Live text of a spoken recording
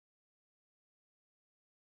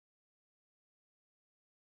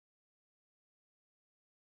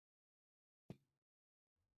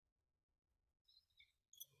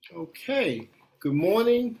Okay. Good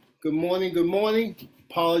morning. Good morning. Good morning.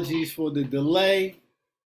 Apologies for the delay.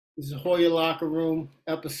 This is Hoya Locker Room,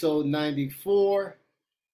 episode 94.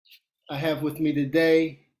 I have with me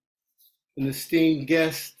today an esteemed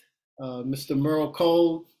guest, Mr. Merl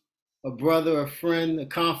Code, a brother, a friend, a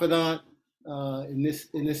confidant in this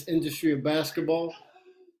industry of basketball.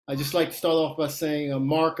 I just like to start off by saying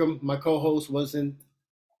Markham, my co-host, wasn't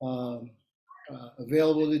um,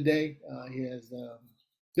 available today. He has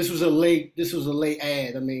this was a late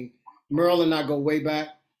ad. I mean, Merle and I go way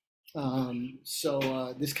back,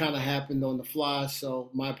 so this kind of happened on the fly. So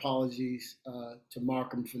my apologies to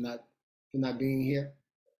Markham for not being here.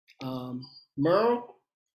 Merle,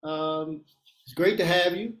 it's great to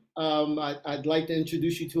have you. I'd like to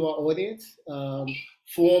introduce you to our audience.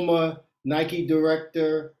 Former Nike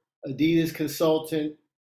director, Adidas consultant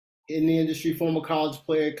in the industry, former college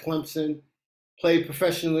player at Clemson, played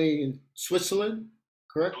professionally in Switzerland,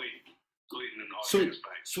 correct? Sweden and Austria and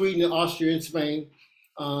Spain. Sweden and Austria and Spain.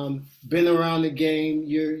 Been around the game.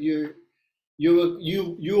 You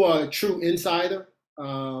are a true insider,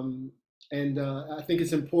 and I think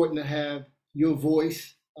it's important to have your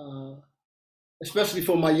voice, especially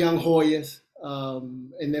for my young Hoyas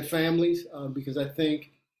and their families, because I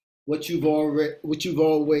think what you've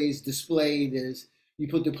always displayed is you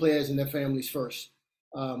put the players and their families first.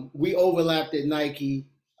 We overlapped at Nike,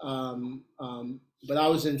 but I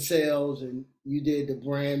was in sales and you did the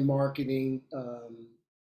brand marketing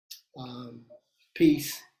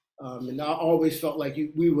piece, and I always felt like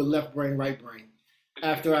we were left brain, right brain.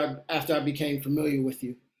 After I became familiar with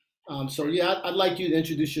you, so yeah, I'd like you to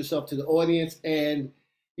introduce yourself to the audience, and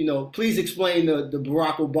please explain the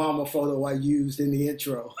Barack Obama photo I used in the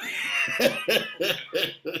intro,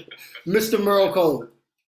 Mr. Merl Code.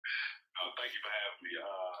 Thank you for having me.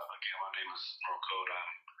 Again, my name is Merl Code. I'm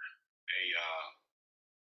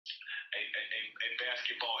a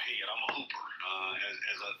basketball head. I'm a hooper.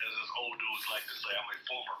 As old dudes like to say, I'm a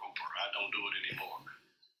former hooper. I don't do it anymore.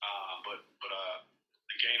 But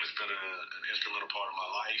the game has been an instrumental part of my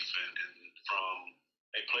life, and from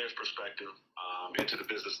a player's perspective, into the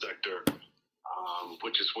business sector,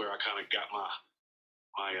 which is where I kind of got my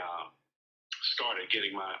started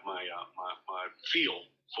getting my feel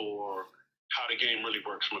for how the game really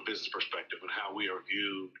works from a business perspective and how we are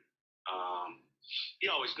viewed.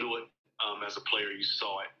 You always knew it as a player, you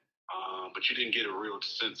saw it, but you didn't get a real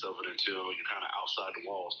sense of it until you're kind of outside the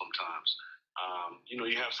walls sometimes.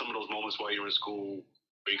 You have some of those moments while you're in school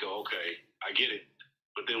where you go, okay, I get it.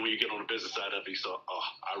 But then when you get on the business side of it, you say, oh,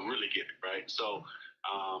 I really get it, right? So,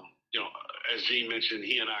 as Gene mentioned,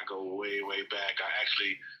 he and I go way, way back. I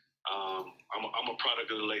actually, I'm a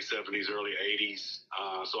product of the late 70s, early 80s.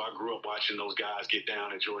 So I grew up watching those guys get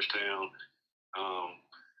down at Georgetown.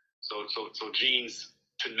 So Gene's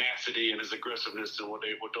tenacity and his aggressiveness and what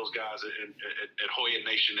those guys at Hoya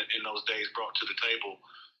Nation in those days brought to the table,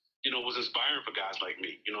 was inspiring for guys like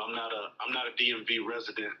me. I'm not a DMV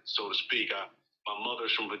resident, so to speak. My mother's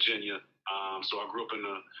from Virginia, so I grew up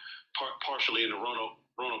partially in the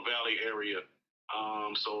Roanoke Valley area.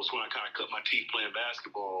 So it's when I kind of cut my teeth playing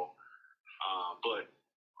basketball. But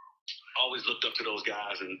I always looked up to those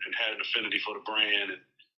guys and had an affinity for the brand. And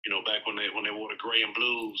back when they wore the gray and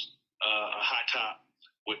blues, a high top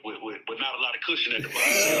with not a lot of cushion at the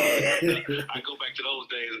bottom. I go back to those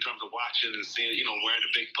days in terms of watching and seeing, wearing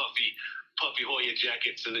the big puffy Hoya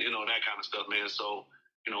jackets and that kind of stuff, man. So.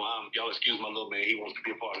 Y'all excuse my little man. He wants to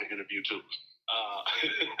be a part of the interview too.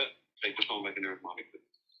 Take the phone, making everybody money.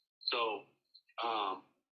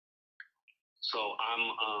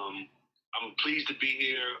 I'm pleased to be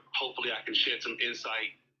here. Hopefully, I can shed some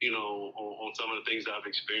insight, on some of the things that I've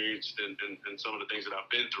experienced and some of the things that I've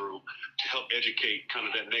been through to help educate kind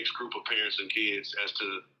of that next group of parents and kids as to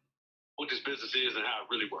what this business is and how it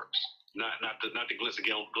really works. Not the glitz and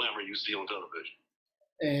glamour you see on television.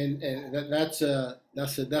 And that's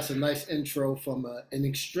a nice intro from an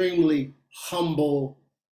extremely humble,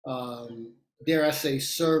 dare I say,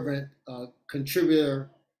 servant,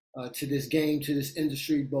 contributor to this game, to this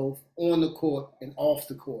industry, both on the court and off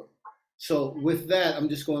the court. So with that, I'm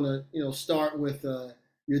just going to start with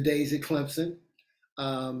your days at Clemson.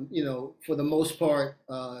 For the most part,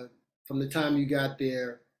 from the time you got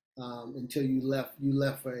there until you left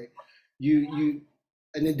you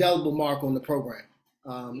an indelible mark on the program.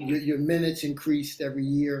 Your minutes increased every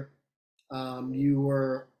year. You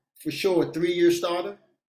were for sure a 3-year starter.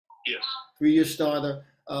 Yes. 3-year starter.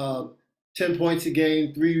 10 points a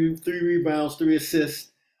game, three rebounds, 3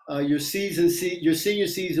 assists. Your senior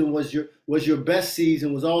season was your best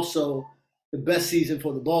season. Was also the best season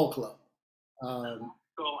for the ball club. So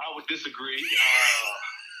I would disagree.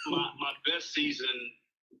 my best season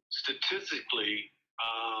statistically,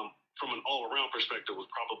 from an all-around perspective, was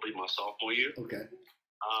probably my sophomore year. Okay.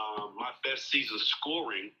 My best season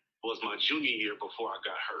scoring was my junior year before I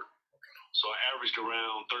got hurt. So I averaged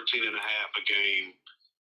around 13 and a half a game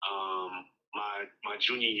my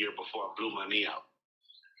junior year before I blew my knee out.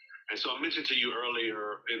 And so I mentioned to you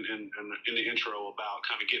earlier in the intro about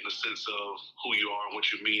kind of getting a sense of who you are and what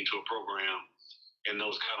you mean to a program in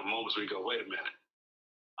those kind of moments where you go, wait a minute.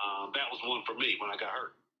 That was one for me when I got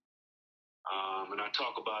hurt. And I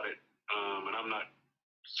talk about it, and I'm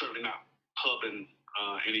certainly not pubbing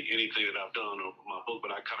anything that I've done or my book,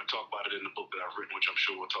 but I kind of talk about it in the book that I've written, which I'm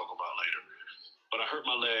sure we'll talk about later. But I hurt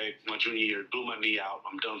my leg my junior year, blew my knee out.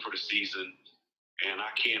 I'm done for the season, and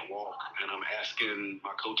I can't walk. And I'm asking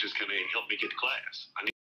my coaches, can they help me get to class?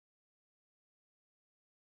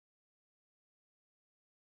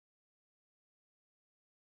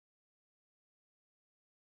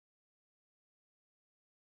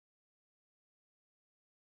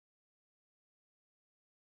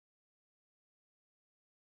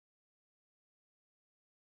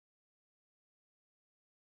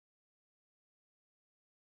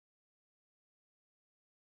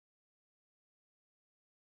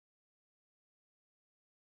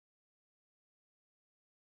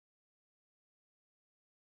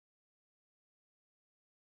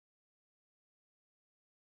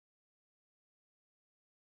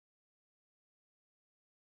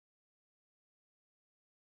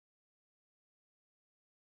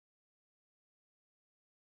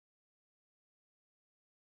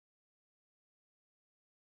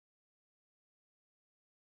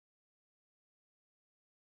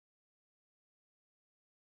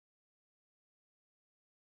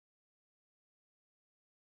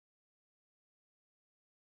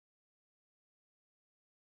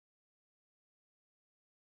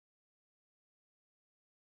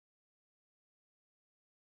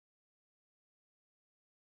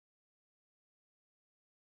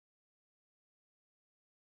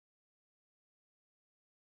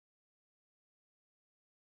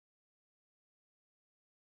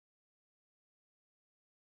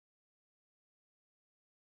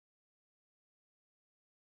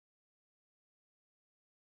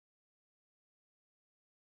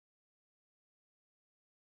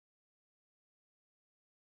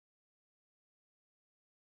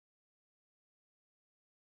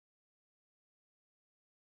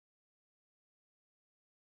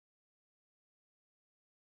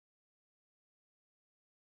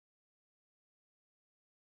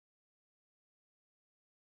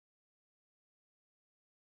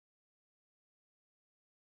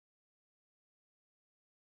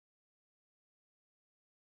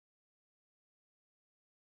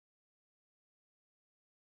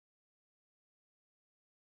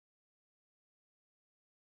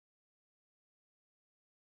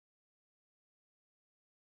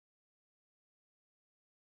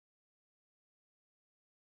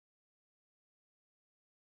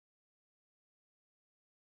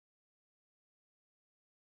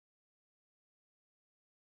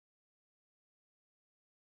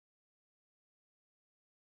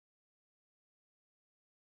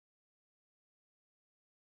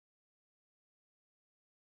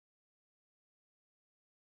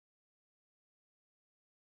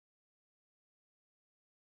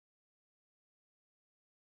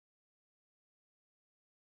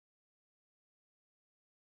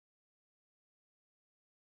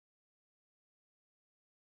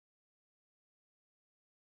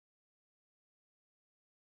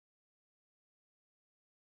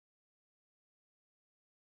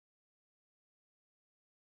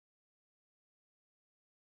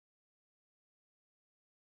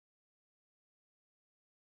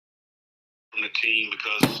 From the team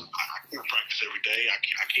because I can't practice every day.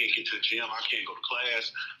 I can't get to the gym. I can't go to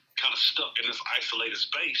class. Kind of stuck in this isolated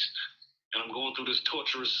space, and I'm going through this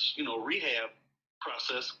torturous, rehab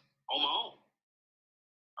process on my own.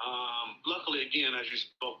 Luckily, again, as you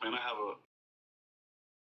spoke, man, I have a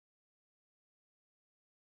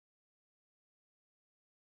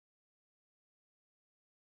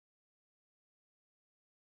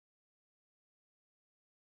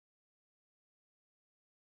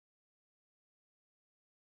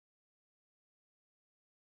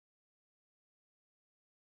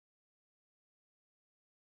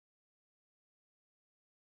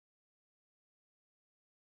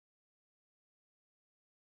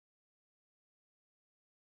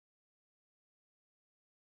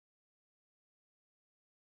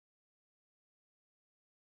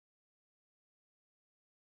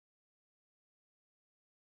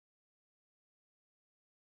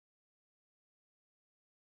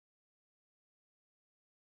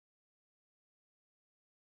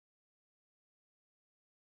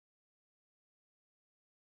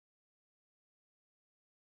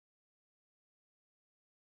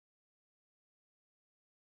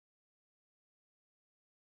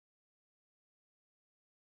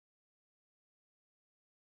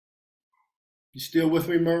You still with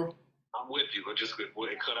me, Merle? I'm with you, but just it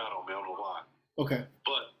cut out on me. I don't know why. Okay.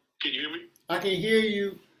 But can you hear me? I can hear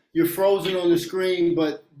you. You're frozen on the screen,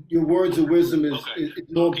 but your words of wisdom Okay. is So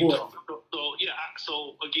more I'll keep important. talking. So yeah.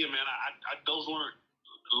 So again, man, those weren't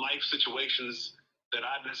life situations that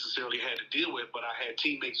I necessarily had to deal with, but I had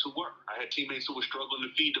teammates who were. I had teammates who were struggling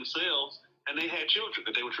to feed themselves, and they had children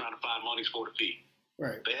that they were trying to find money for to feed.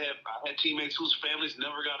 Right. I had teammates whose families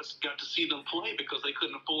never got to see them play because they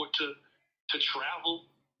couldn't afford to travel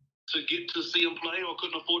to get to see them play, or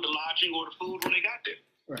couldn't afford the lodging or the food when they got there.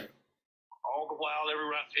 Right. All the while,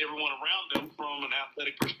 everyone around them, from an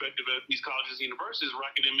athletic perspective at these colleges and universities,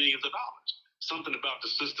 racking in millions of dollars. Something about the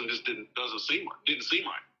system just didn't seem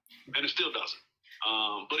right, and it still doesn't.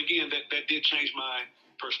 But again, that did change my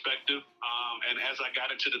perspective. And as I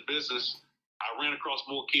got into the business, I ran across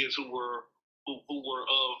more kids who were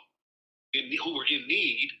in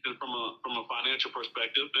need from a financial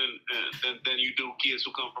perspective than you do kids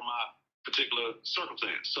who come from my particular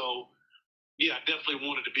circumstance. So yeah, I definitely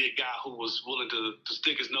wanted to be a guy who was willing to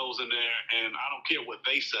stick his nose in there, and I don't care what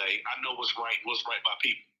they say. I know what's right by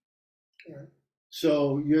people. Right.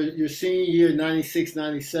 So your senior year, 96,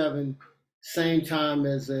 97, same time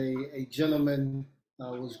as a gentleman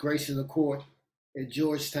was gracing the court at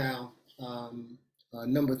Georgetown,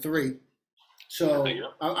 number 3. So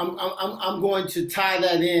I'm going to tie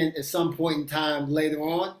that in at some point in time later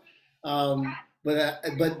on. But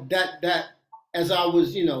that as I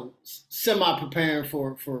was semi preparing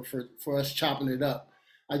for us chopping it up,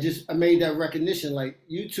 I made that recognition, like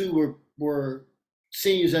you two were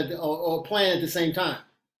seniors or playing at the same time,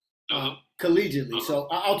 collegiately. So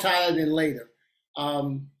I'll tie that in later.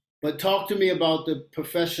 But talk to me about the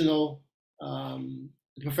professional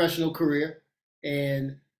career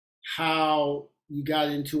and how you got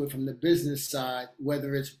into it from the business side,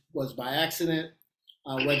 whether it was by accident,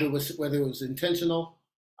 whether it was intentional,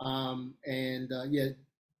 yeah,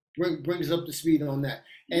 bring us up to speed on that.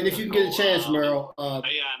 And if you can get a chance, Merl. AI and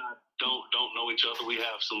I don't know each other. We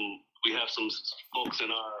have some folks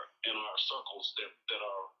in our circles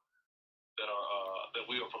that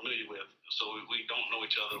we are familiar with. So we don't know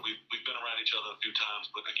each other. We've been around each other a few times,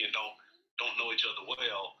 but again, don't know each other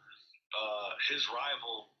well. His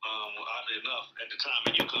rival, oddly enough, at the time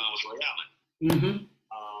in UConn was Ray Allen. Mm-hmm.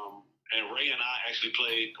 And Ray and I actually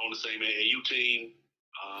played on the same AAU team.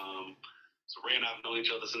 So Ray and I have known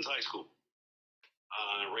each other since high school.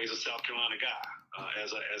 Ray's a South Carolina guy,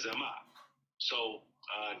 as am I. So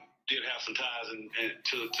did have some ties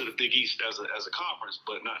to the Big East as a conference,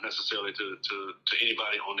 but not necessarily to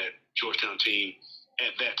anybody on that Georgetown team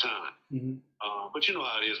at that time. Mm-hmm. But you know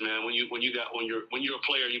how it is, man. When you're a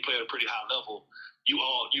player and you play at a pretty high level,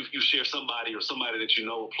 you share somebody that you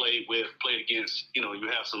know played against. You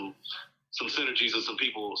have some synergies and some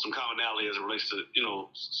people, some commonality as it relates to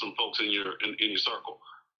some folks in your circle.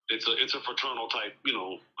 It's a fraternal type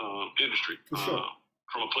industry. For sure.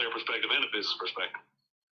 From a player perspective and a business perspective.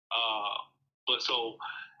 But so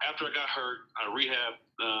after I got hurt, I rehabbed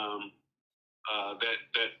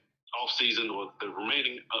that off season, or the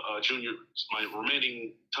remaining my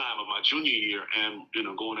remaining time of my junior year, and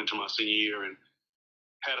going into my senior year, and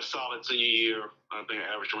had a solid senior year. I think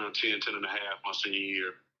I averaged around 10 and a half my senior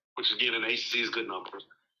year, which again in ACC is good numbers.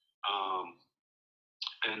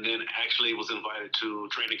 And then actually was invited to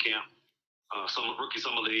training camp, rookie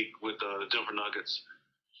summer league with the Denver Nuggets.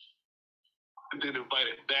 And then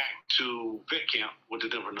invited back to vet camp with the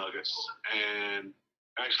Denver Nuggets, and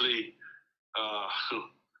actually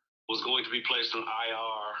was going to be placed on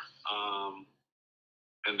IR.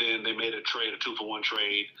 And then they made a 2-for-1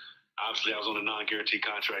 trade. Obviously, I was on a non-guaranteed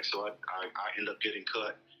contract, so I ended up getting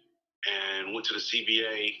cut and went to the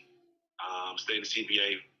CBA. Stayed in the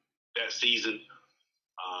CBA that season,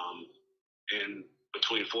 in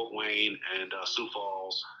between Fort Wayne and Sioux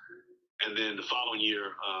Falls. And then the following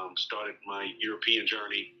year, started my European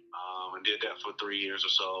journey, and did that for 3 years or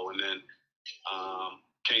so. And then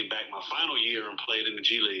came back my final year and played in the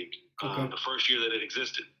G League. Okay. The first year that it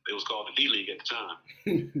existed. It was called the D League at the time.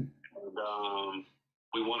 And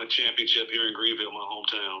we won a championship here in Greenville, my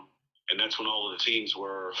hometown. And that's when all of the teams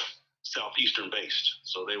were Southeastern based.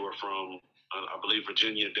 So they were from, I believe,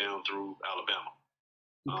 Virginia down through Alabama.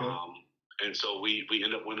 Okay. And so we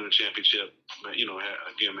ended up winning a championship.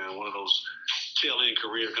 Again, man, one of those tail end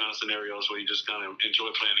career kind of scenarios where you just kind of enjoy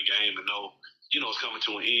playing the game and know, it's coming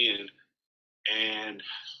to an end. And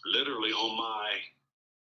literally on my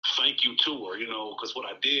thank you tour, because what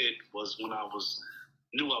I did was when I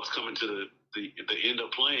knew I was coming to the end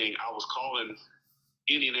of playing, I was calling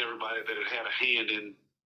any and everybody that had a hand in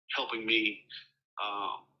helping me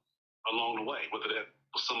along the way, whether that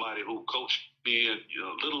was somebody who coached me in,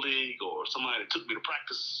 Little League, or somebody that took me to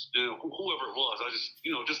practice, whoever it was. I just,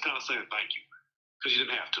 just kind of saying thank you, because you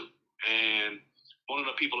didn't have to. And one of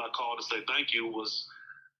the people I called to say thank you was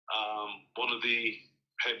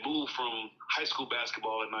had moved from high school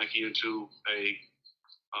basketball at Nike into a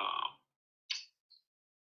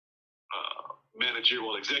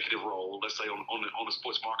managerial executive role, let's say on the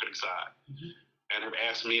sports marketing side, and have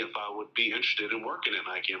asked me if I would be interested in working at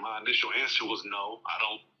Nike. And my initial answer was no, I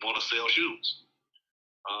don't want to sell shoes.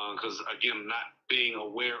 Because again, not being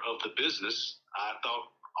aware of the business, I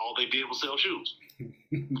thought all they did was sell shoes.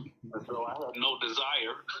 So I had no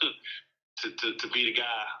desire to be the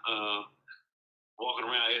guy walking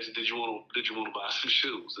around asking, "Did you want to buy some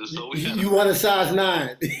shoes?" And so you want a size 9.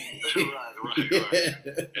 Right.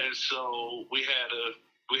 And so we had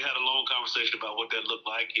a long conversation about what that looked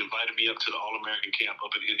like. He invited me up to the All-American camp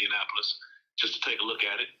up in Indianapolis just to take a look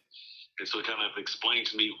at it. And so he kind of explained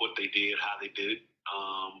to me what they did, how they did it,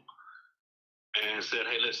 and said,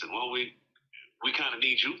 "Hey, listen, well, we kind of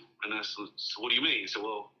need you." And I said, "So what do you mean?" He said,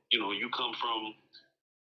 "Well, you come from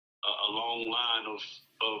a long line of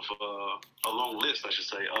a long list, I should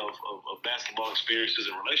say, of basketball experiences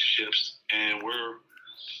and relationships, and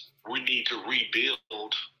we need to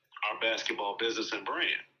rebuild our basketball business and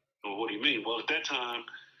brand." Well, what do you mean? Well, at that time,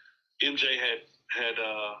 MJ had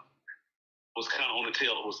was kind of on the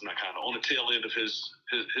tail. Was not kind of on the tail end of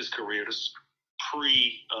his career. This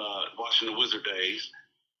pre Washington Wizard days,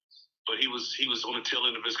 but he was on the tail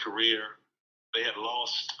end of his career. They had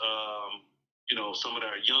lost, some of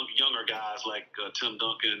their younger guys like Tim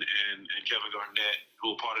Duncan and Kevin Garnett,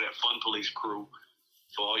 who were part of that Fun Police crew.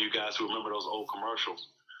 For all you guys who remember those old commercials,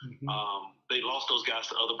 they lost those guys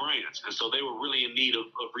to other brands, and so they were really in need of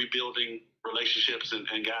rebuilding relationships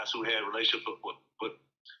and guys who had relationships with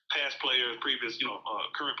past players, previous,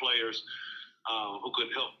 current players, who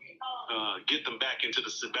could help get them back into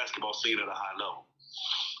the basketball scene at a high level.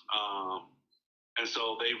 And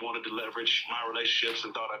so they wanted to leverage my relationships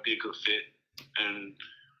and thought I'd be a good fit. And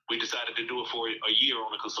we decided to do it for a year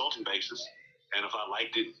on a consulting basis. And if I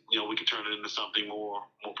liked it, we could turn it into something more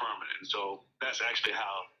permanent. And so that's actually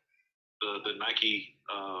how the Nike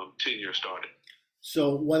tenure started.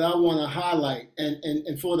 So what I want to highlight,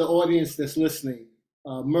 and for the audience that's listening,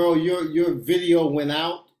 Merl, your video went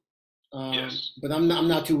out, yes. But I'm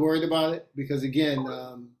not too worried about it, because again,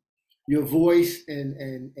 your voice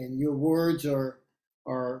and your words are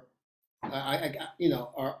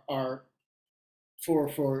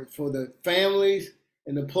for the families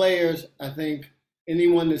and the players. I think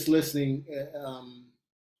anyone that's listening,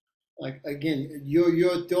 again,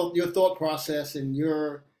 your thought process and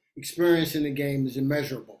your experience in the game is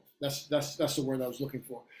immeasurable. That's the word I was looking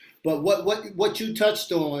for. But what you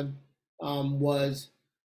touched on was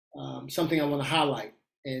something I want to highlight,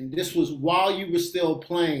 and this was while you were still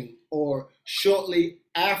playing, or shortly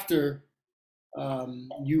after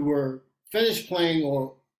you were finished playing,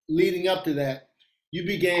 or leading up to that, you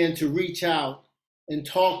began to reach out and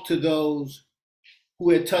talk to those who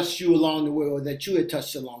had touched you along the way, or that you had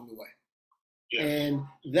touched along the way. Yeah. And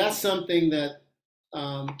that's something that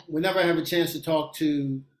whenever I have a chance to talk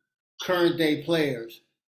to current day players,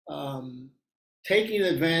 taking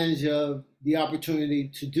advantage of the opportunity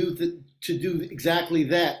to do exactly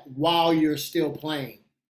that while you're still playing,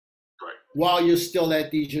 right, while you're still at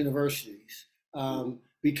these universities,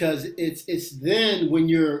 because it's then when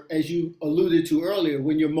you're, as you alluded to earlier,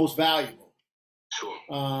 when you're most valuable. Sure.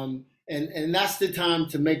 And that's the time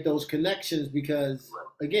to make those connections, because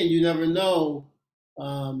again, you never know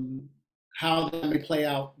how that may play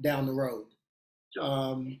out down the road. You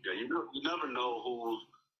never know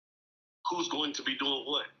who's going to be doing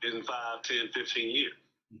what in 5, 10, 15 years.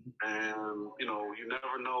 And, you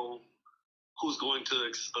never know who's going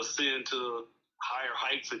to ascend to higher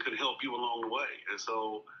heights and could help you along the way. And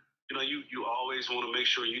so, you always want to make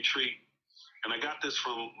sure you treat, and I got this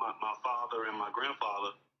from my father and my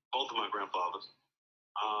grandfather, both of my grandfathers.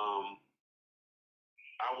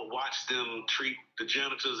 I would watch them treat the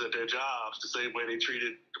janitors at their jobs the same way they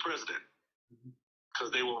treated the president.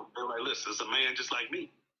 Because they were like, listen, it's a man just like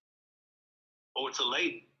me. Or it's a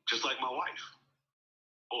lady just like my wife.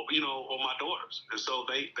 Or my daughters. And so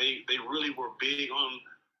they really were big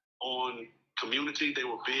on community. They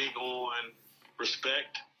were big on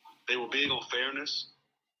respect. They were big on fairness.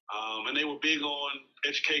 And they were big on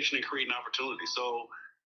education and creating opportunity. So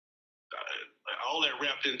all that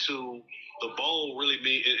wrapped into the bowl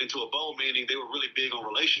into a bowl, meaning they were really big on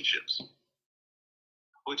relationships,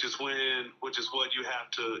 which is what you have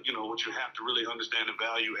to, what you have to really understand and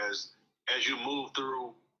value as you move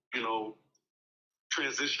through,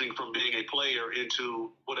 transitioning from being a player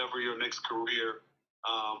into whatever your next career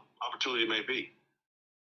opportunity may be.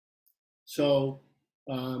 So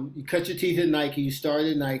you cut your teeth at Nike. You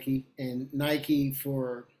started Nike, and Nike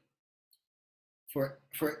for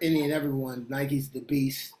any and everyone, Nike's the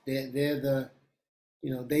beast. They're the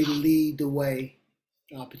they lead the way,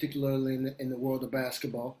 particularly in the world of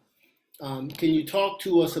basketball. Can you talk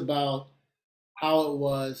to us about how it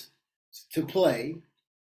was to play,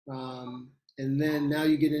 and then now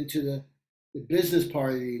you get into the business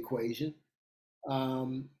part of the equation?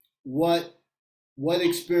 What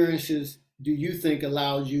experiences do you think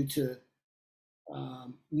allowed you to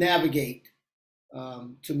navigate,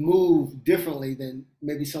 to move differently than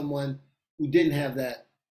maybe someone who didn't have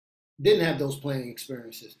those playing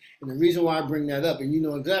experiences? And the reason why I bring that up, and you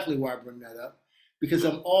know exactly why I bring that up, because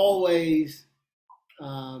I'm always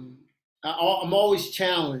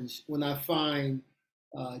challenged when I find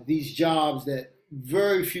these jobs that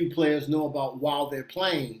very few players know about while they're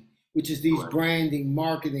playing, which is these branding,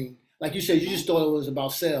 marketing. Like you said, you just thought it was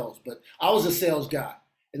about sales, but I was a sales guy,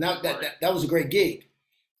 and that was a great gig,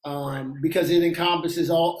 because it encompasses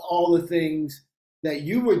all the things that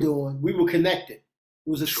you were doing. We were connected. It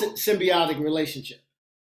was a symbiotic relationship.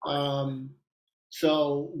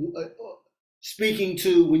 So, speaking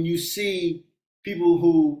to when you see people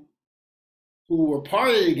who were part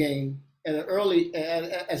of the game at an early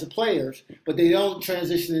as a players, but they don't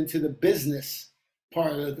transition into the business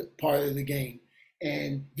part of the game.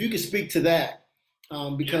 And if you could speak to that,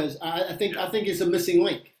 because I think it's a missing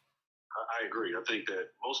link. I agree. I think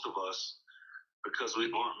that most of us, because we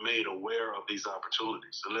aren't made aware of these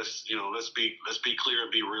opportunities, and let's be clear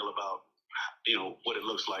and be real about what it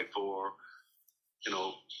looks like for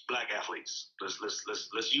Black athletes.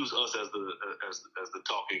 Let's use us as the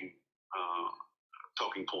talking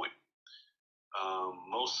point.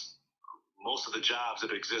 Most of the jobs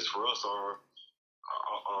that exist for us are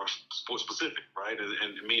sports specific, right?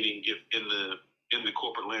 And meaning if in the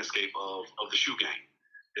corporate landscape of the shoe game,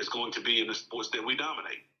 it's going to be in the sports that we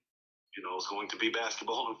dominate. It's going to be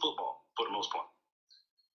basketball and football for the most part.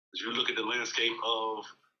 As you look at the landscape of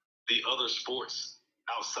the other sports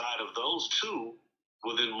outside of those two,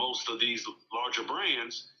 within most of these larger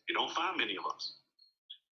brands, you don't find many of us.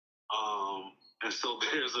 And so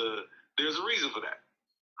there's a reason for that.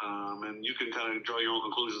 And you can kind of draw your own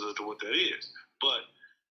conclusions as to what that is. But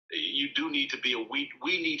you do need to we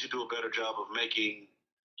need to do a better job of making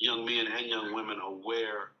young men and young women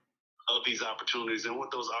aware of these opportunities and what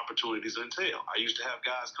those opportunities entail. I used to have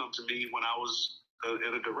guys come to me when I was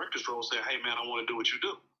in a director's role saying, "Hey man, I want to do what you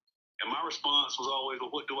do." And my response was always, "Well,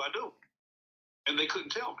 what do I do?" And they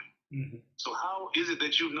couldn't tell me. Mm-hmm. So how is it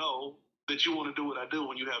that you know that you want to do what I do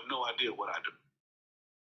when you have no idea what I do?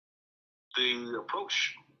 The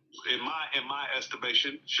approach, in my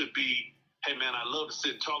estimation, should be, "Hey man, I'd love to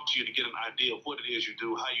sit and talk to you to get an idea of what it is you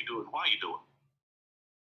do, how you do it, and why you do it."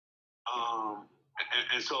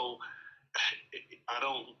 And so I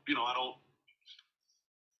don't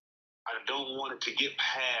want it to get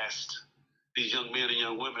past these young men and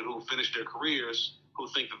young women who finish their careers who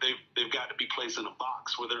think that they've got to be placed in a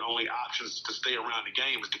box where their only options to stay around the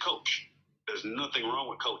game is to coach. There's nothing wrong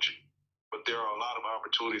with coaching, but there are a lot of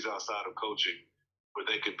opportunities outside of coaching where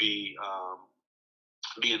they could be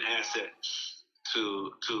an asset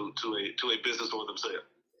to a business or themselves.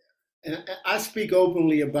 And I speak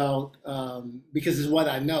openly about, because it's what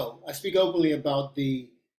I know, I speak openly about the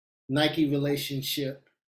Nike relationship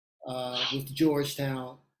with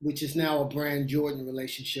Georgetown, which is now a Brand Jordan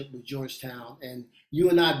relationship with Georgetown. And you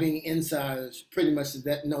and I being insiders pretty much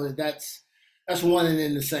know that that's one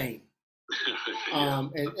and the same. Yeah.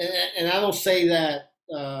 And I don't say that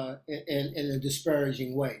in a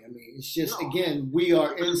disparaging way. I mean, it's just, again, we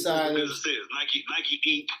are insiders. Nike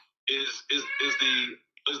Inc. is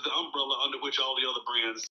the umbrella under which all the other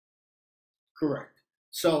brands. Correct.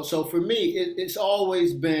 So for me, it's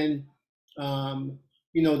always been,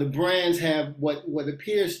 the brands have what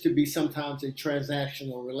appears to be sometimes a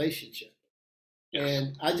transactional relationship. Yes.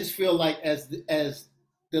 And I just feel like as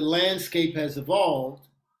the landscape has evolved,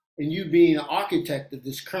 and you being an architect of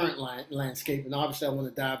this current landscape, and obviously I want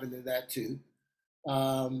to dive into that too.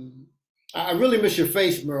 I really miss your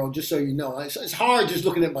face, Merl, just so you know. It's hard just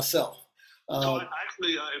looking at myself.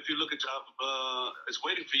 Actually, if you look at it's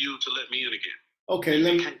waiting for you to let me in again. Okay,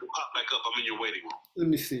 let me pop back up. I'm in your waiting room. Let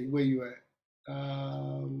me see where you at.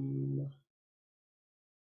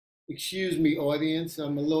 Excuse me, audience.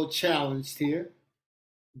 I'm a little challenged here.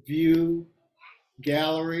 View,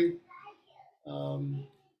 gallery.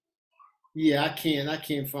 Yeah, I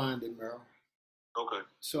can't find it, Merl. Okay.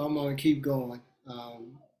 So I'm gonna keep going.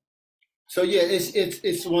 So yeah,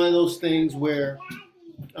 it's one of those things where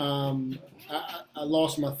I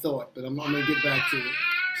lost my thought, but I'm gonna get back to it.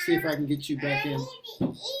 See if I can get you back in.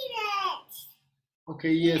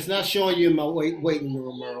 Okay, yeah, it's not showing you in my waiting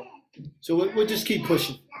room, Merl. So we'll just keep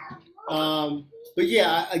pushing. Um, but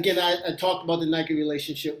yeah, again, I talked about the Nike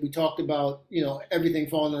relationship. We talked about everything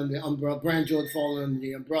falling under the umbrella, brand Jordan falling under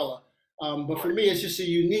the umbrella. But for me, it's just a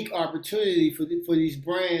unique opportunity for these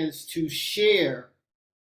brands to share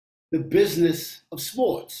the business of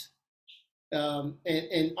sports.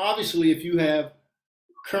 And obviously, if you have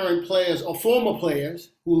current players or former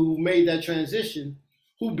players who made that transition,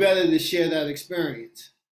 who better to share that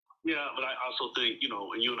experience? Yeah, but I also think,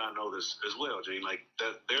 and you and I know this as well, Gene, like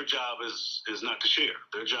that their job is not to share.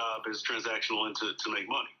 Their job is transactional and to make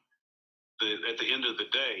money. At the end of the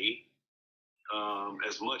day,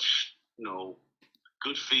 as much,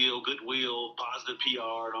 good feel, goodwill, positive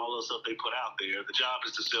PR, and all the stuff they put out there, the job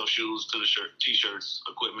is to sell shoes, to the t-shirts,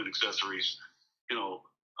 equipment, accessories, and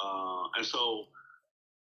so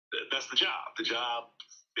that's the job. The job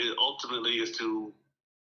ultimately is to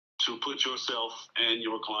put yourself and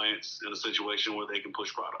your clients in a situation where they can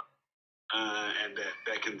push product, and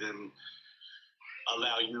that can then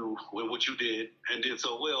allow you with what you did and did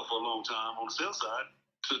so well for a long time on the sales side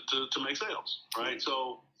to make sales, right?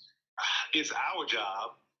 So it's our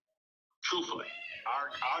job, truthfully, our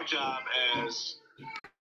job as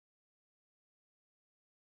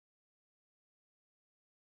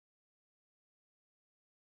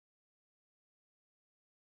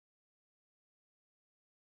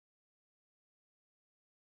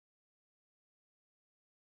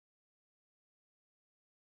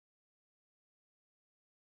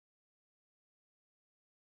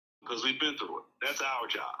because we've been through it. That's our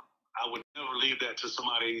job. I would never leave that to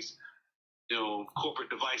somebody's, corporate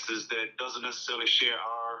devices that doesn't necessarily share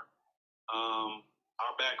our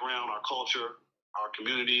background, our culture, our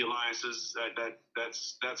community alliances.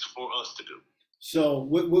 That's for us to do. So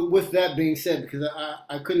with that being said, because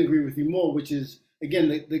I couldn't agree with you more, which is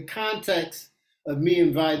again the context of me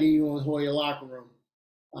inviting you on Hoya Locker Room,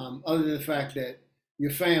 other than the fact that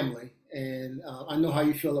your family and I know how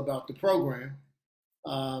you feel about the program,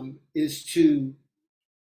 is to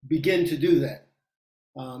begin to do that,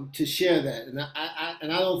 to share that, and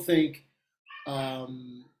I don't think I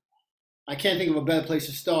can't think of a better place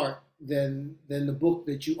to start than the book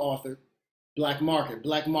that you authored, Black Market.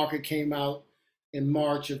 Black Market came out in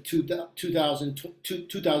March of 2022.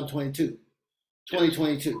 2022.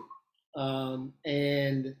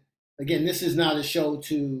 And again, this is not a show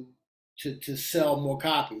to sell more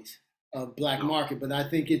copies of Black Market, but I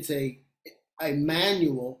think it's a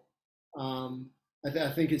manual. I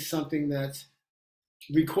think it's something that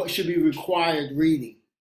should be required reading.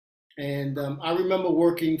 And I remember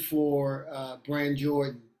working for Brand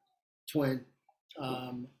Jordan Twin,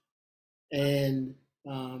 um, and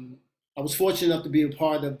I was fortunate enough to be a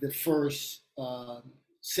part of the first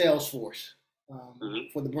sales force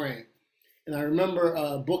for the brand. And I remember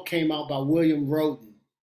a book came out by William Roden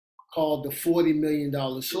called The $40 Million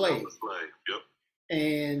Slave. Right. Yep.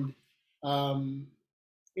 And,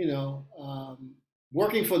 you know,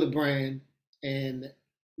 working for the brand and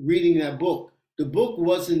reading that book, the book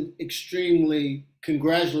wasn't extremely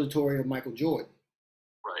congratulatory of Michael Jordan.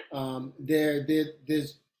 Right.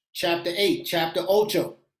 There's chapter 8, chapter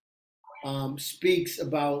ocho, speaks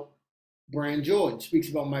about Brand Jordan, speaks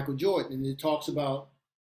about Michael Jordan, and it talks about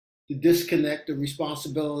the disconnect, the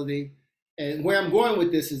responsibility. And where I'm going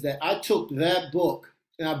with this is that I took that book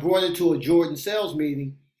and I brought it to a Jordan sales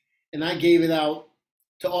meeting, and I gave it out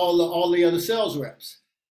to all the other sales reps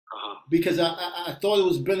because I thought it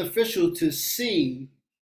was beneficial to see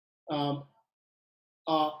an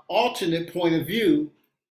alternate point of view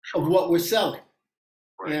of what we're selling.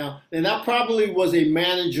 Right. Now, and that probably was a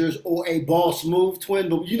manager's or a boss move, Twin,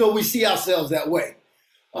 but we see ourselves that way.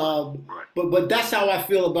 Right. But that's how I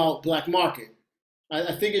feel about Black Market.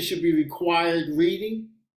 I think it should be required reading.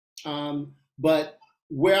 But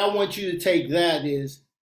where I want you to take that is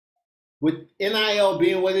with NIL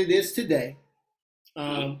being what it is today,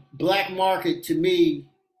 Black Market to me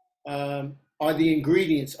are the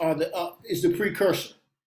ingredients, is the precursor.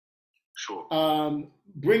 Sure.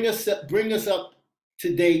 Bring us up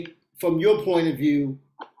to date from your point of view,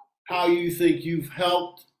 how you think you've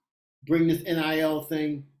helped bring this NIL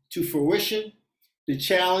thing to fruition, the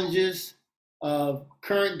challenges of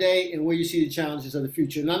current day, and where you see the challenges of the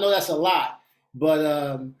future. And I know that's a lot,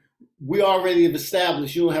 but we already have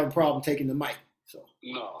established you don't have a problem taking the mic. So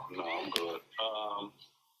no, I'm good.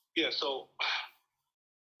 Yeah, so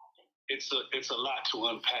it's a lot to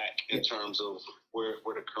unpack in terms of where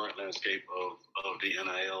the current landscape of the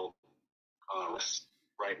NIL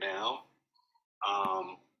right now.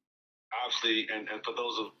 Obviously, and for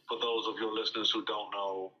those of your listeners who don't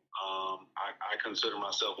know, I consider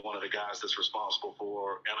myself one of the guys that's responsible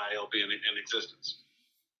for N.I.L being in existence.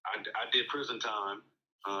 I did prison time,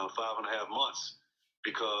 5.5 months,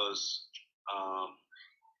 because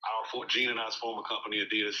Gene and I's former company,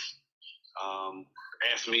 Adidas,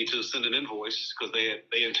 asked me to send an invoice because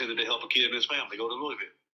they intended to help a kid and his family go to Louisville.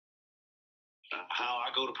 How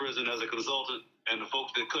I go to prison as a consultant and the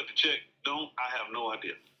folks that cut the check don't, I have no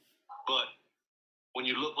idea. But when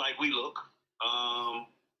you look like we look,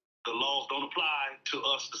 the laws don't apply to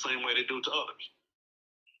us the same way they do to others.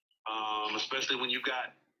 Especially when you've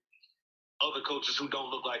got other coaches who don't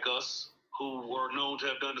look like us, who were known to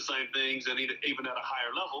have done the same things, and even at a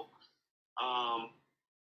higher level,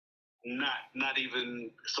 not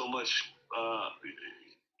even so much.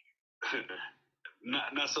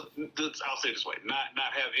 Not so. I'll say it this way: not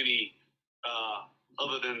have any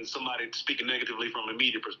other than somebody speaking negatively from a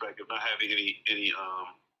media perspective, not having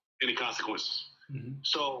any consequences. Mm-hmm.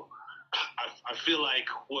 So I feel like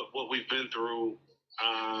what we've been through,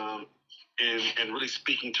 and really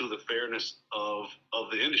speaking to the fairness of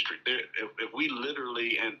the industry. If we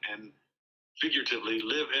literally and figuratively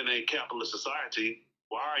live in a capitalist society,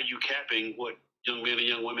 why are you capping what young men and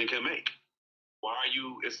young women can make? Why are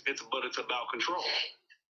you? But it's about control,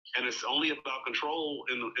 and it's only about control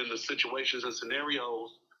in the situations and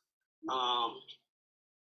scenarios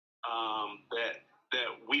that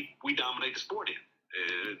we dominate the sport in.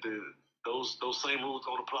 Those same rules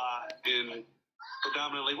don't apply in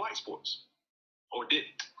predominantly white sports, or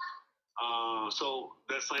didn't. So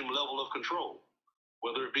that same level of control,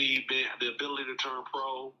 whether it be the ability to turn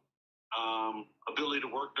pro, ability to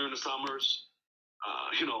work during the summers,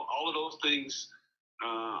 all of those things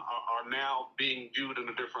are now being viewed in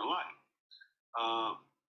a different light.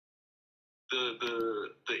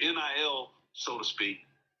 The N.I.L, so to speak,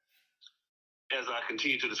 as I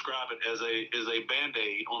continue to describe it, is a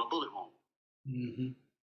bandaid on a bullet wound. Mm-hmm.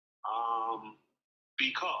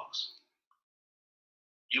 Because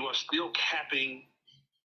you are still capping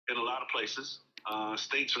in a lot of places.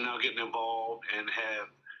 States are now getting involved and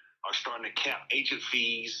are starting to cap agent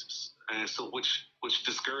fees, and so which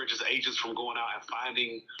discourages agents from going out and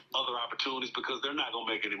finding other opportunities because they're not going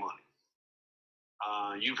to make any money.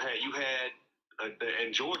 You had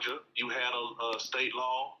in Georgia, you had a state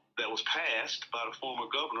law that was passed by the former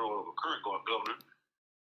governor or the current governor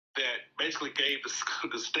that basically gave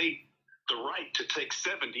the state the right to take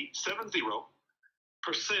 70%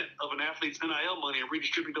 of an athlete's NIL money and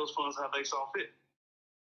redistribute those funds how they saw fit.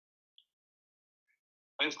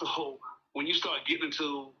 And so when you start getting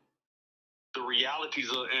into the realities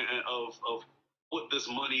of what this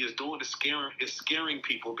money is doing, it's scaring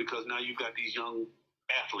people, because now you've got these young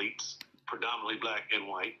athletes, predominantly black and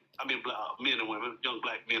white, men and women, young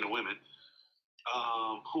black men and women,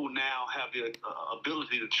 who now have the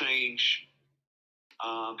ability to change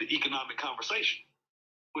the economic conversation,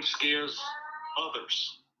 which scares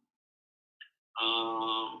others.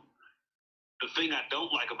 The thing I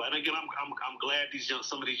don't like about it, again, I'm glad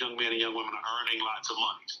some of these young men and young women are earning lots of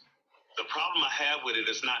money. The problem I have with it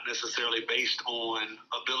is not necessarily based on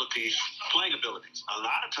playing abilities. A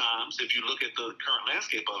lot of times, if you look at the current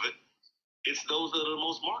landscape of it, it's those that are the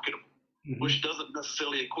most marketable, mm-hmm. which doesn't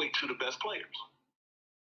necessarily equate to the best players.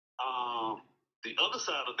 The other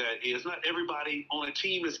side of that is not everybody on a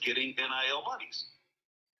team is getting NIL monies.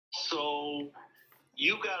 So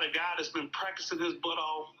you got a guy that's been practicing his butt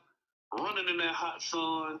off, running in that hot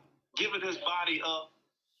sun, giving his body up,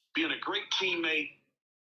 being a great teammate,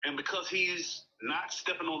 and because he's not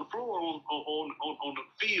stepping on the floor on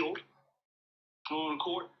the field, on the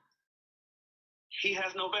court, he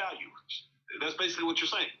has no value. That's basically what you're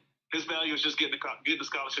saying. His value is just getting the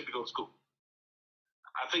scholarship to go to school.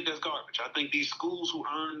 I think that's garbage. I think these schools who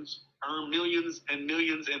earn millions and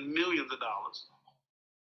millions and millions of dollars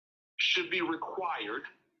should be required,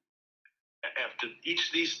 after each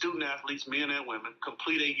of these student athletes, men and women,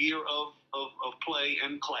 complete a year of play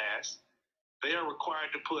and class, they are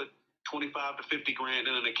required to put 25 to 50 grand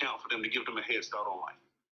in an account for them to give them a head start on life.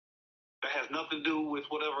 That has nothing to do with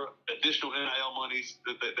whatever additional NIL monies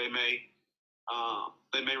that they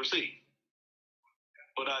may receive.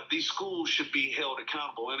 But these schools should be held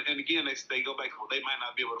accountable. And again, they go back to, well, they might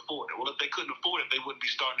not be able to afford it. Well, if they couldn't afford it, they wouldn't be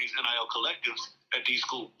starting these NIL collectives at these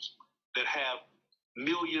schools that have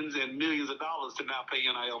millions and millions of dollars to now pay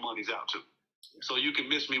NIL monies out to. So you can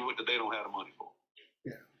miss me with the they don't have the money for.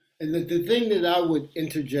 Yeah. And the thing that I would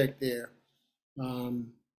interject there,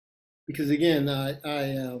 because again,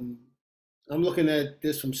 I'm looking at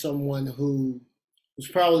this from someone who was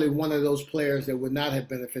probably one of those players that would not have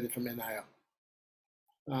benefited from NIL.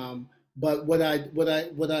 But what I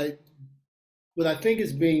think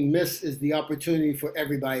is being missed is the opportunity for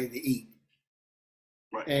everybody to eat.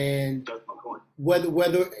 Right. And that's my point.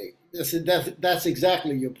 Whether that's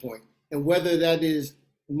exactly your point, and whether that is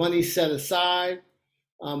money set aside,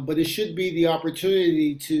 but it should be the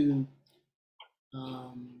opportunity to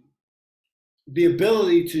the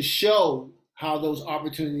ability to show how those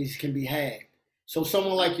opportunities can be had. So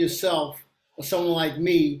someone like yourself or someone like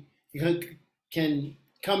me can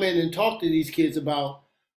come in and talk to these kids about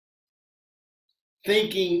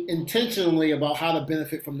thinking intentionally about how to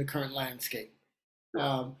benefit from the current landscape.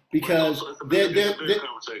 Because it's a bigger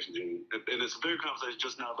conversation, Gene. And it's a bigger conversation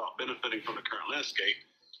just not about benefiting from the current landscape.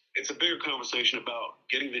 It's a bigger conversation about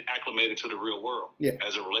getting acclimated to the real world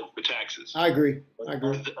as it relates to taxes. I agree.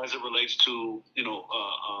 As it relates to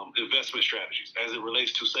investment strategies, as it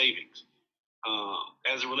relates to savings,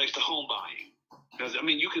 as it relates to home buying. Because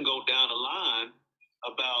you can go down the line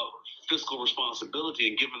about fiscal responsibility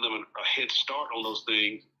and giving them a head start on those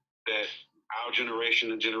things that our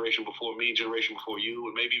generation and generation before me, generation before you,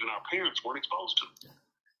 and maybe even our parents weren't exposed to.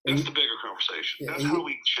 That's the bigger conversation. That's how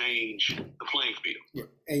we change the playing field. Yeah.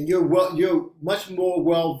 And you're much more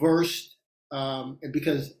well versed,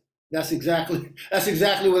 because that's exactly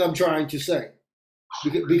what I'm trying to say.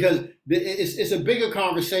 Because it's a bigger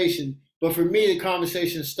conversation, but for me, the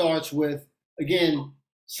conversation starts with, again,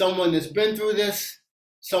 someone that's been through this,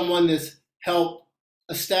 someone that's helped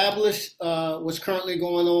establish what's currently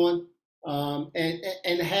going on,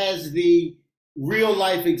 and has the real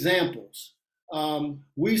life examples.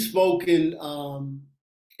 We've spoken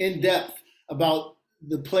in depth about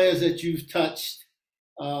the players that you've touched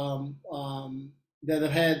that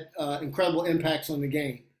have had incredible impacts on the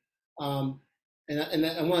game. And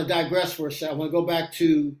I want to digress for a second. I want to go back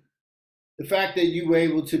to the fact that you were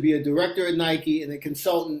able to be a director at Nike and a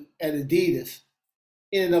consultant at Adidas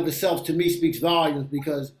in and of itself, to me, speaks volumes,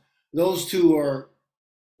 because those two are,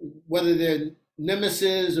 whether they're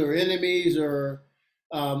nemesis or enemies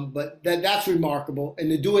but that's remarkable, and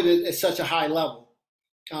to do it at such a high level.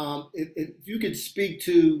 If you could speak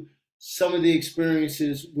to some of the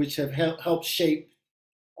experiences which have helped shape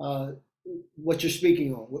what you're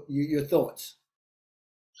speaking on, your thoughts.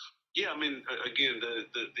 Yeah, again,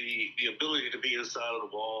 the ability to be inside of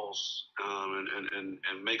the walls and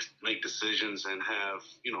make decisions and have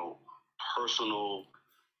personal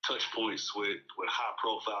touch points with high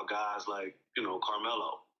profile guys like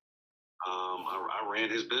Carmelo. I ran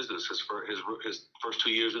his business his first 2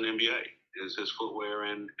 years in the NBA, his footwear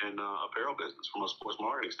and apparel business from a sports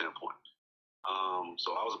marketing standpoint.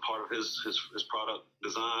 So I was a part of his product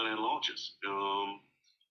design and launches.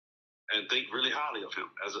 And think really highly of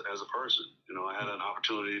him as a person. I had an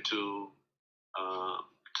opportunity to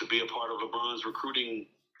be a part of LeBron's recruiting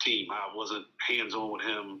team. I wasn't hands-on with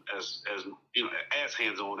him as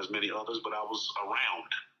hands on as many others, but I was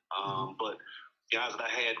around. But guys that I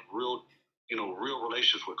had real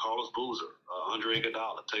relationships with: Carlos Boozer, Andre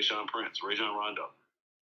Iguodala, Tayshaun Prince, Rajon Rondo,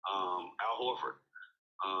 Al Horford,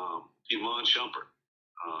 Iman Shumpert,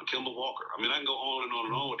 Kemba Walker. I can go on and on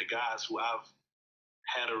and on with the guys who I've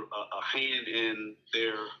had a hand in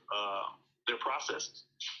their processes,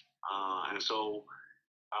 and so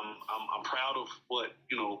I'm proud of what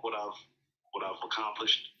I've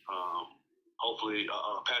accomplished. Hopefully,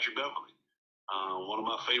 Patrick Beverly, one of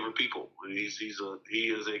my favorite people. He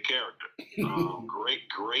is a character,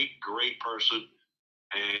 great person,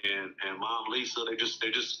 and Mom Lisa.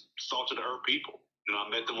 They're just salt of the earth people. I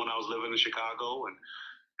met them when I was living in Chicago, and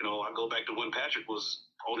I go back to when Patrick was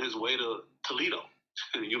on his way to Toledo.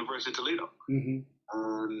 University of Toledo.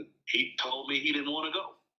 And he told me he didn't want to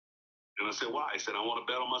go. And I said, why? He said, I want to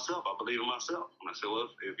bet on myself. I believe in myself. And I said, well,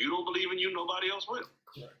 if you don't believe in you, nobody else will.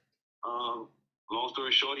 Long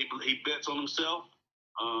story short, he bets on himself.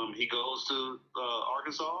 He goes to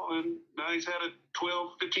Arkansas, and now he's had a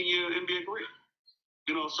 12, 15-year NBA career.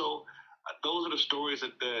 So those are the stories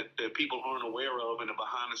that people aren't aware of, and the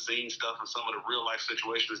behind-the-scenes stuff and some of the real-life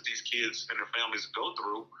situations these kids and their families go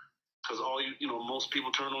through. Because most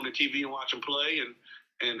people turn on the TV and watch them play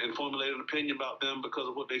and formulate an opinion about them because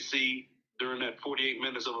of what they see during that 48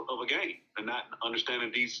 minutes of a game, and not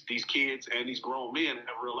understanding these kids and these grown men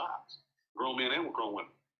have real lives. Grown men and grown women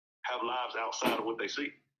have lives outside of what they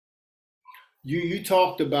see. You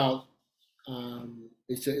talked about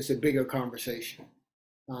it's a bigger conversation.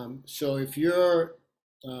 So if you're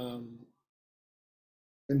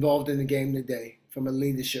involved in the game today from a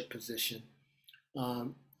leadership position,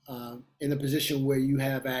 in a position where you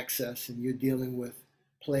have access and you're dealing with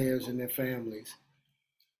players and their families,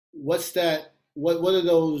 what's that what are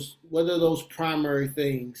those primary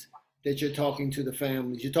things that you're talking to the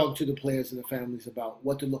families, you're talking to the players and the families about?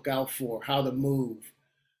 What to look out for, how to move,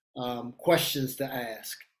 questions to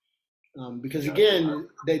ask. Because again,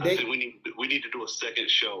 I think we need to do a second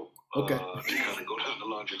show. Okay. To kind of go down the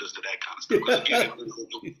laundry list of that kind of stuff. Because again,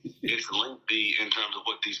 it's lengthy in terms of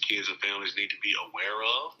what these kids and families need to be aware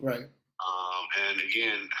of. Right. And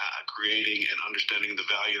again, creating and understanding the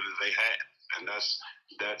value that they have, and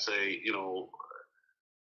that's a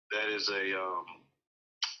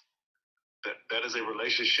that is a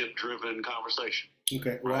relationship driven conversation.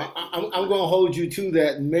 Okay. Well, right? I'm going to hold you to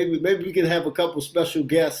that, and maybe we can have a couple special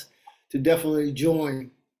guests to definitely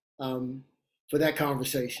join for that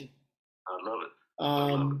conversation. I love it.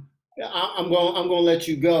 I'm going to let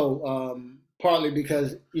you go, partly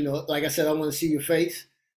because like I said, I want to see your face.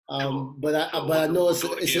 But I know it's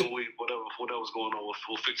whatever's going on,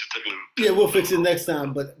 we'll fix it. Yeah, we'll fix it next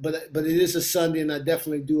time. But it is a Sunday, and I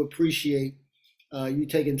definitely do appreciate you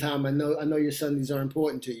taking time. I know your Sundays are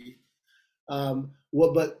important to you.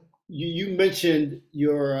 But you mentioned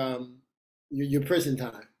your prison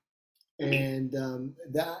time, and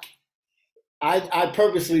that I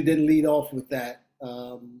purposely didn't lead off with that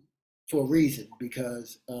for a reason,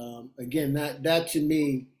 because again, that to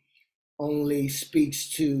me only speaks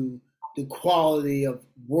to the quality of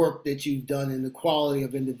work that you've done and the quality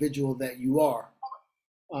of individual that you are.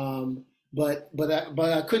 But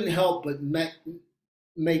I couldn't help but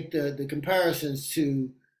make the comparisons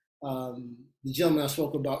to the gentleman I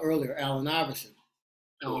spoke about earlier, Allen Iverson,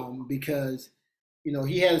 because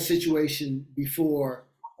he had a situation before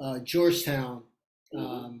Georgetown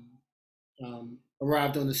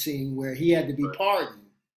arrived on the scene where he had to be pardoned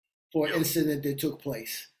for an incident that took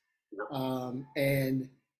place. And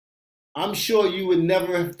I'm sure you would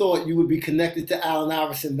never have thought you would be connected to Allen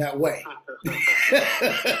Iverson that way.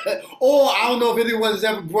 Or I don't know if anyone has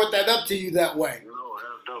ever brought that up to you that way.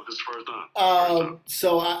 No, this is the first time.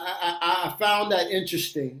 So I found that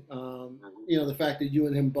interesting, the fact that you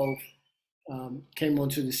and him both came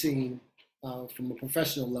onto the scene from a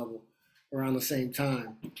professional level around the same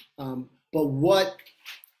time. But what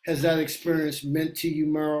has that experience meant to you,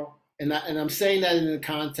 Merl? And I'm saying that in the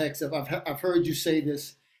context of I've heard you say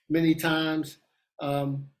this many times. I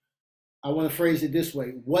want to phrase it this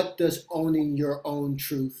way: what does owning your own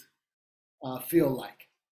truth feel like?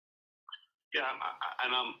 Yeah,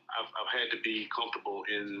 I've had to be comfortable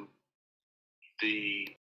in the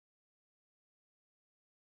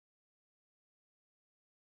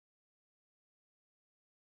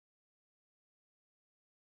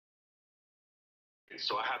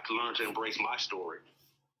so I have to learn to embrace my story.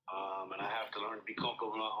 And I have to learn to be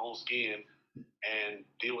comfortable in my own skin and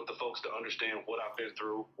deal with the folks to understand what I've been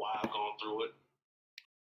through, why I've gone through it.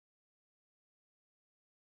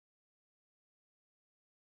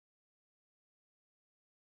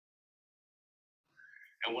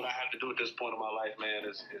 And what I have to do at this point in my life, man,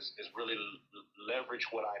 is really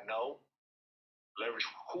leverage what I know, leverage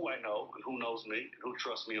who I know and who knows me and who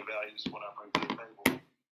trusts me and values what I bring to the table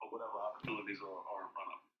or whatever opportunities are in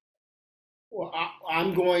front of me. Well,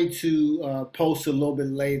 I'm going to post a little bit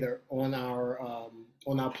later on our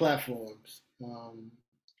platforms, on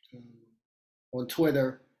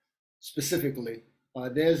Twitter specifically.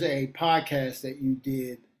 There's a podcast that you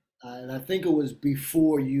did, and I think it was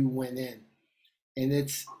before you went in, and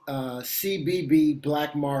it's CBB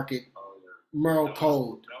Black Market Merl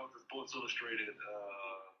Code. That was the Sports Illustrated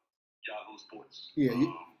Yahoo Sports.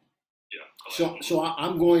 Yeah. So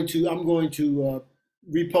I'm going to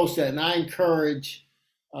repost that, and I encourage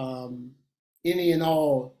any and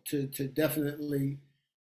all to definitely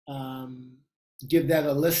give that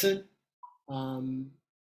a listen,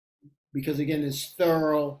 because again, it's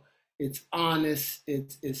thorough, it's honest,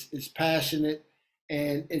 it's passionate,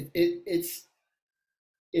 and it's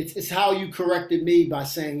how you corrected me by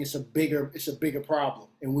saying it's a bigger problem,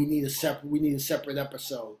 and we need a separate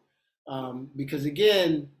episode, because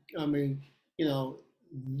again, I mean,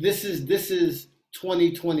 this is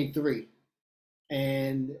 2023,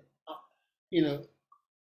 and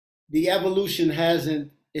the evolution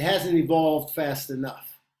hasn't evolved fast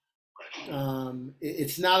enough.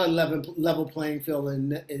 It's not a level playing field,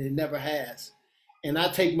 and it never has. And I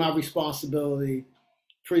take my responsibility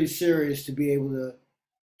pretty serious to be able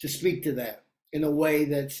to speak to that in a way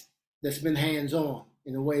that's been hands-on,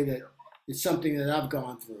 in a way that it's something that I've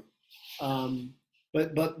gone through.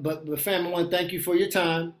 But fam, I want to thank you for your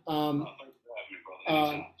time. Let me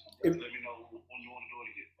know when you want to do it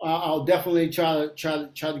again. I'll definitely try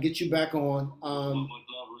to get you back on. Love,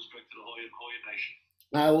 respect to the Hoya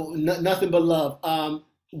Nation. Nothing but love.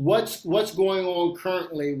 What's going on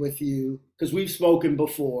currently with you? because we've spoken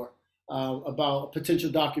before about a potential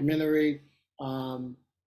documentary,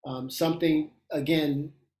 something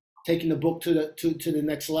again, taking the book to the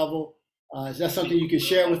next level. Is that something you can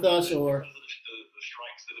share with us, or? The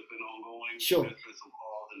strikes that have been ongoing, Sure. there's been some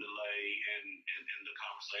pause and delay in the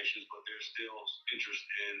conversations, but there's still interest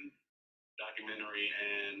in documentary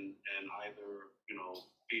and either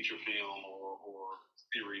feature film or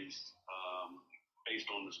series based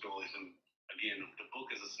on the stories. And again, the book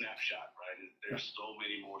is a snapshot, right? There's so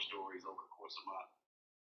many more stories over the course of my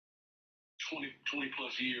 20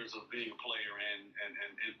 plus years of being a player and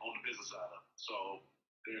on the business side of it. So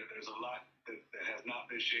there's a lot that has not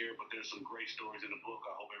been shared, but there's some great stories in the book.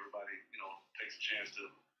 I hope everybody takes a chance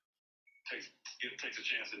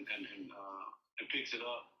and picks it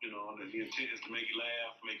up. And the intent is to make you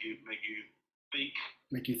laugh, make you think,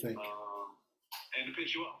 and to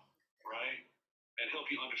pitch you up, right, and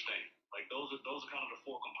help you understand. Like those are kind of the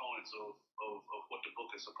four components of what the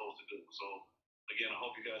book is supposed to do. So again, I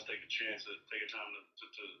hope you guys take a chance to take a time to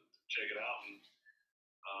check it out. And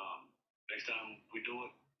next time we do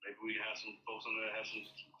it, maybe we have some folks on there that have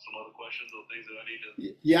some other questions or things that I need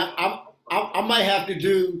to. Yeah, I might have to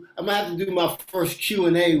do my first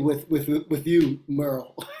Q&A with you,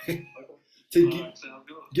 Merl, to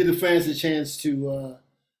give the fans a chance to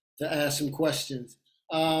ask some questions.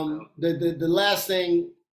 The last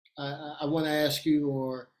thing I want to ask you,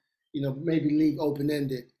 or maybe leave open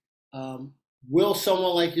ended. Will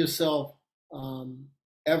someone like yourself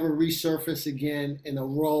ever resurface again in a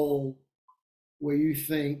role where you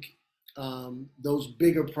think those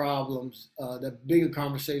bigger problems, the bigger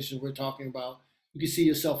conversations we're talking about, you can see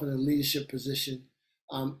yourself in a leadership position?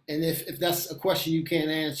 And if that's a question you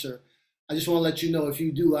can't answer, I just want to let you know, if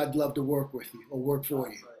you do, I'd love to work with you or work for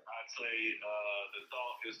you. I'd say the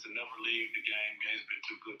thought is to never leave the game. The game's been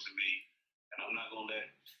too good to me, and I'm not going to let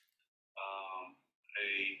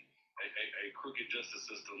a crooked justice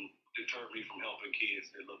system deter me from helping kids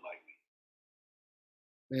that look like me.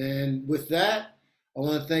 And with that, I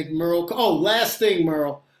want to thank Merl. Oh, last thing,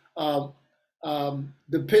 Merl.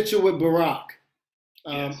 The picture with Barack.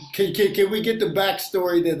 Yes. Can we get the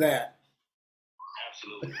backstory to that?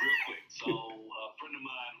 Absolutely, real quick. So a friend of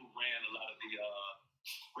mine who ran a lot of the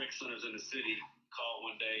rec centers in the city called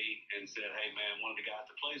one day and said, "Hey man, one of the guys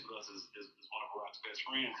that plays with us is one of Barack's best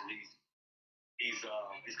friends, and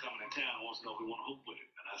he's coming in town. Wants to know if we want to hoop with him."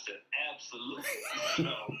 And I said, "Absolutely."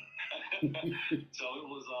 So it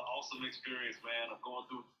was an awesome experience, man, of going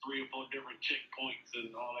through 3 or 4 different checkpoints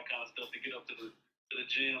and all that kind of stuff to get up to the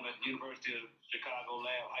gym at the University of Chicago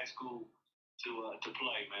Lab High School to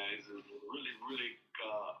play, man. It's really, really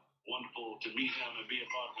wonderful to meet him and be a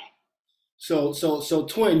part of him. So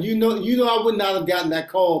Twin, I would not have gotten that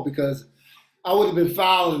call because I would have been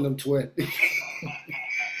fouling them, Twin.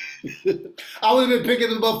 I would have been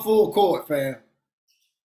picking them up full court, fam.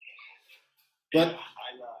 But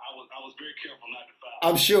I was very careful not to foul.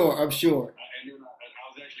 I'm sure. And then I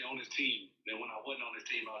was actually on his team. Then when I wasn't on his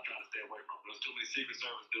team, I was trying to stay away from him. There was too many Secret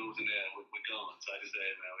Service dudes in there with guns. So I just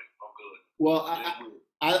said, man, I'm good. Well,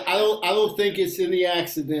 I don't think it's any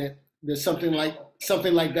accident that something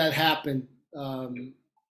like that happened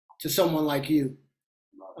to someone like you.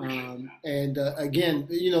 And again,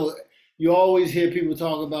 you always hear people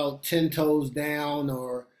talk about 10 toes down,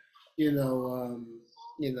 or you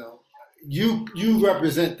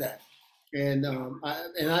represent that, and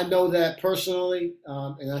I know that personally,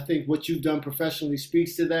 and I think what you've done professionally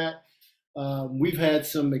speaks to that. We've had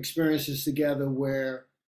some experiences together where,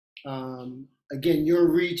 again, your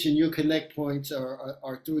reach and your connect points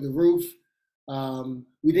are through the roof.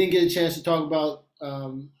 We didn't get a chance to talk about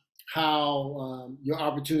how your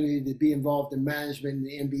opportunity to be involved in management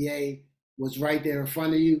in the NBA was right there in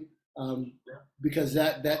front of you, because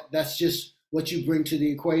that's just what you bring to the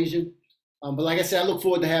equation. But like I said, I look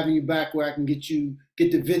forward to having you back where I can get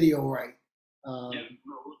the video right. We'll do it.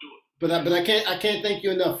 But I can't thank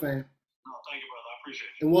you enough, fam. No, thank you, brother. I appreciate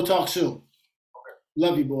it. And we'll talk soon. Okay.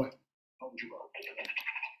 Love you, boy. Love you, brother.